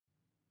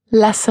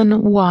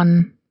Lesson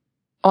 1.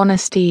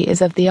 Honesty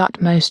is of the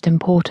utmost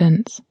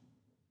importance.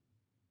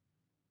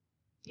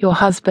 Your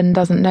husband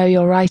doesn't know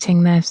you're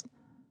writing this.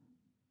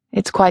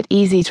 It's quite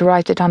easy to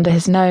write it under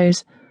his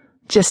nose,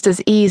 just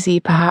as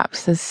easy,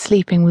 perhaps, as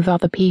sleeping with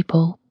other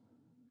people.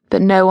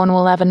 But no one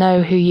will ever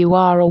know who you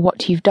are or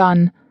what you've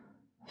done,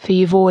 for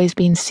you've always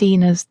been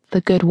seen as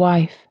the good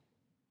wife.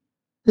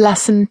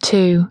 Lesson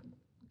 2.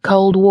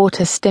 Cold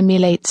water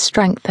stimulates,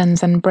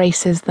 strengthens, and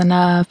braces the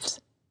nerves.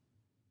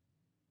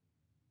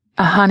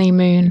 A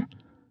honeymoon,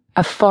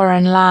 a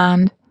foreign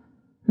land.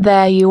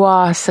 There you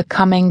are,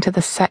 succumbing to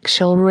the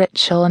sexual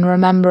ritual and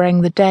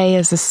remembering the day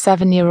as a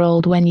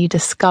 7-year-old when you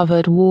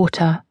discovered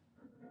water.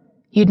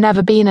 You'd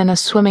never been in a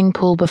swimming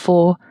pool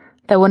before.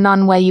 There were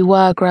none where you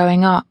were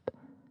growing up.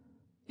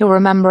 You're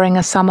remembering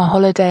a summer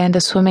holiday and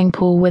a swimming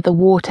pool with the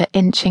water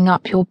inching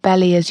up your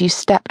belly as you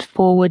stepped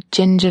forward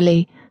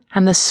gingerly,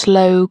 and the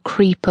slow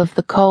creep of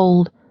the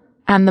cold,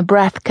 and the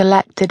breath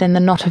collected in the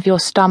knot of your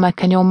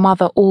stomach, and your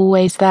mother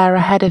always there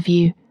ahead of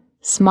you,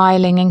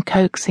 smiling and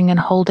coaxing and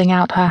holding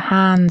out her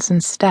hands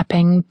and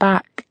stepping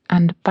back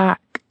and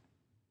back.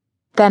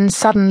 Then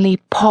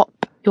suddenly,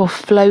 pop, you're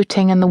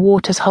floating and the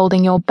water's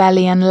holding your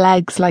belly and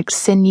legs like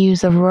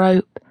sinews of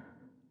rope.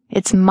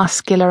 It's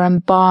muscular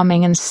and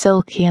balming and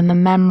silky, and the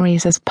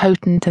memory's as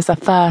potent as a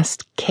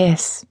first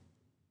kiss.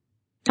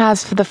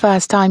 As for the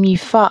first time you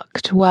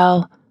fucked,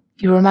 well,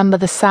 you remember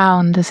the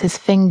sound as his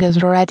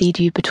fingers readied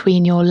you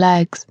between your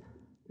legs.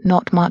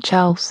 Not much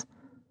else.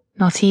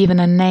 Not even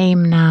a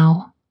name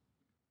now.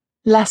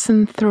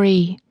 Lesson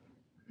 3.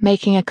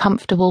 Making a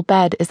comfortable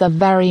bed is a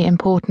very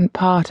important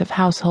part of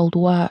household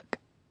work.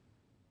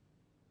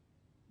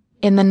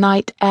 In the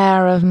night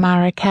air of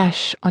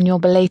Marrakesh on your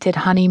belated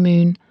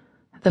honeymoon,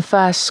 the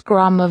first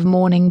scrum of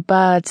morning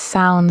birds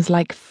sounds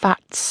like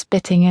fat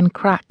spitting and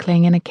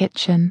crackling in a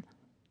kitchen.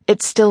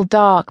 It's still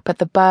dark, but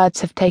the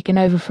birds have taken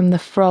over from the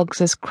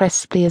frogs as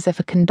crisply as if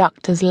a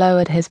conductor's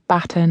lowered his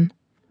baton.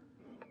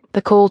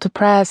 The call to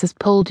prayers has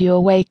pulled you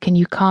awake and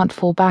you can't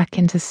fall back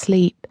into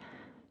sleep.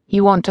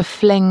 You want to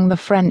fling the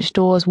French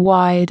doors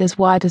wide as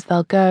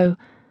they'll go,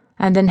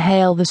 and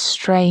inhale the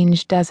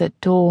strange desert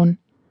dawn.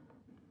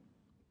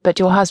 But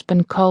your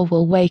husband Cole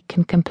will wake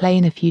and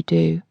complain if you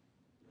do.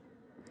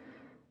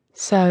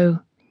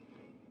 So,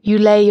 you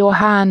lay your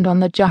hand on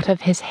the jut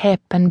of his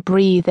hip and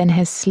breathe in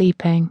his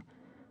sleeping,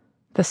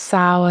 the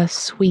sour,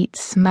 sweet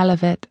smell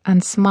of it,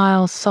 and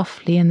smile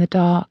softly in the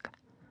dark.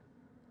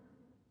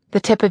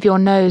 The tip of your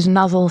nose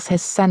nuzzles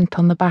his scent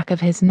on the back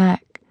of his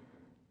neck.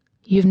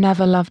 You've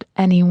never loved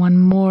anyone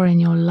more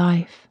in your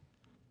life.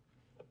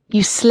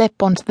 You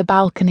slip onto the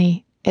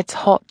balcony. It's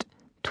hot,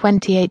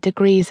 28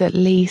 degrees at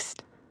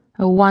least.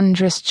 A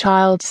wondrous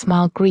child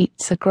smile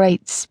greets a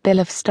great spill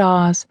of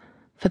stars,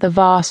 for the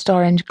vast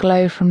orange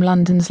glow from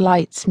London's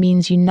lights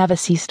means you never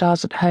see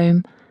stars at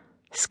home,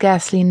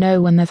 scarcely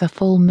know when there's a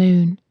full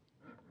moon.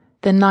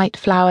 The night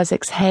flowers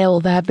exhale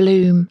their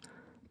bloom.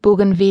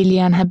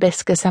 Bougainvillea and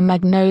hibiscus and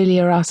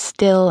magnolia are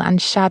still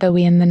and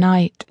shadowy in the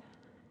night.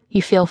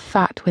 You feel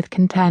fat with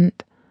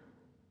content.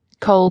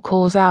 Cole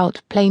calls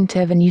out,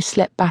 plaintive, and you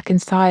slip back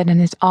inside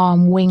and his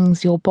arm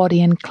wings your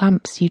body and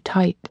clamps you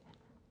tight.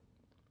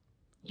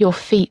 Your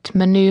feet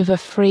maneuver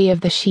free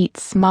of the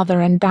sheets, smother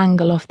and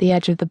dangle off the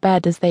edge of the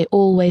bed as they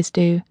always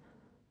do,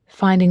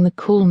 finding the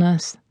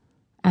coolness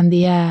and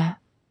the air.